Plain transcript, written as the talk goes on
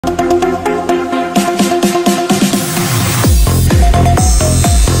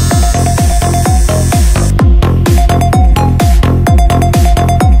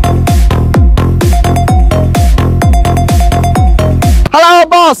Hello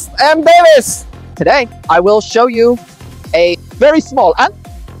boss, I'm Davis. Today I will show you a very small and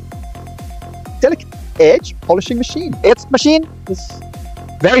delicate edge polishing machine. Its machine is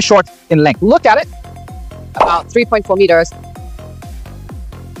very short in length. Look at it, about 3.4 meters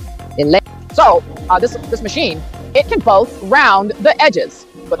in length. So this machine, it can both round the edges,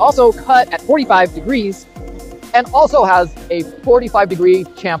 but also cut at 45 degrees, and also has a 45-degree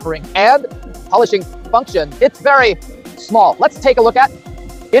chamfering and polishing function. It's very small. Let's take a look at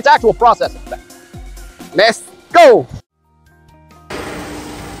its actual process. Let's go!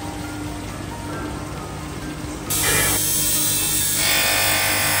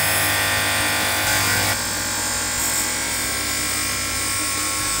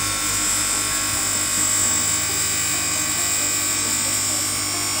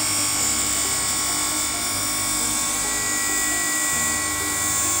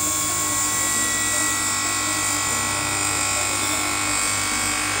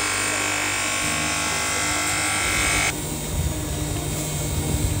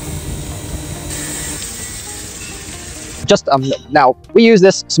 Now we use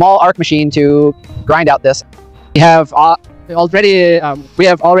this small arc machine to grind out this. We have already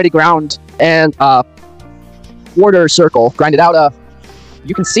ground and quarter circle grinded out.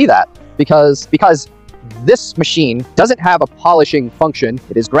 You can see that because this machine doesn't have a polishing function.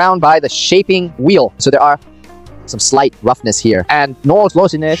 It is ground by the shaping wheel, so there are some slight roughness here and no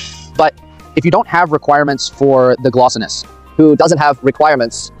glossiness. But if you don't have requirements for the glossiness, who doesn't have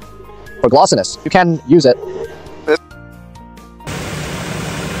requirements for glossiness, you can use it.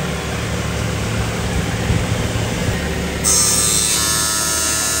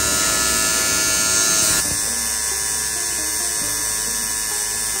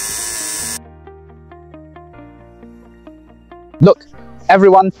 Look,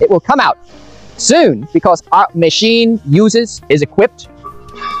 everyone, it will come out soon because our machine is equipped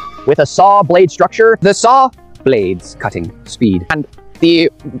with a saw blade structure, the saw blade's cutting speed, and the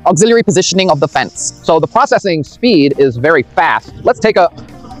auxiliary positioning of the fence. So the processing speed is very fast. Let's take a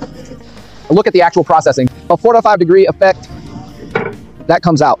look at the actual processing. A 45-degree effect, that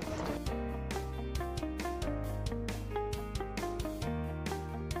comes out.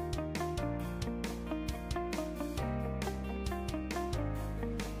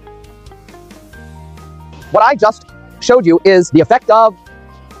 What I just showed you is the effect of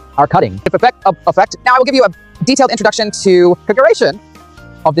our cutting. Now I will give you a detailed introduction to configuration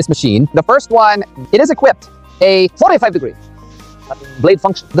of this machine. The first one, it is equipped a 45-degree blade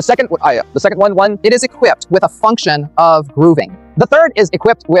function. The second one, it is equipped with a function of grooving. The third is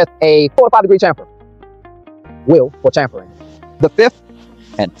equipped with a 45-degree chamfer wheel for chamfering. The fifth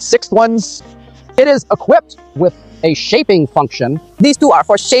and sixth ones, it is equipped with a shaping function. These two are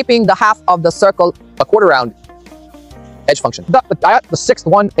for shaping the half of the circle, a quarter round edge function. The sixth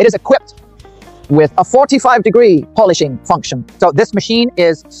one, it is equipped with a 45-degree polishing function. So this machine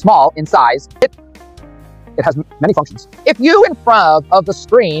is small in size. It has many functions. If you in front of the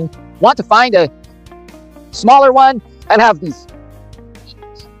screen want to find a smaller one and have these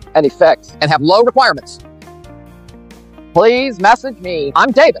and effects and have low requirements, please message me.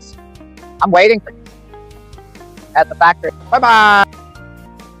 I'm Davis. I'm waiting for you at the factory. Bye-bye.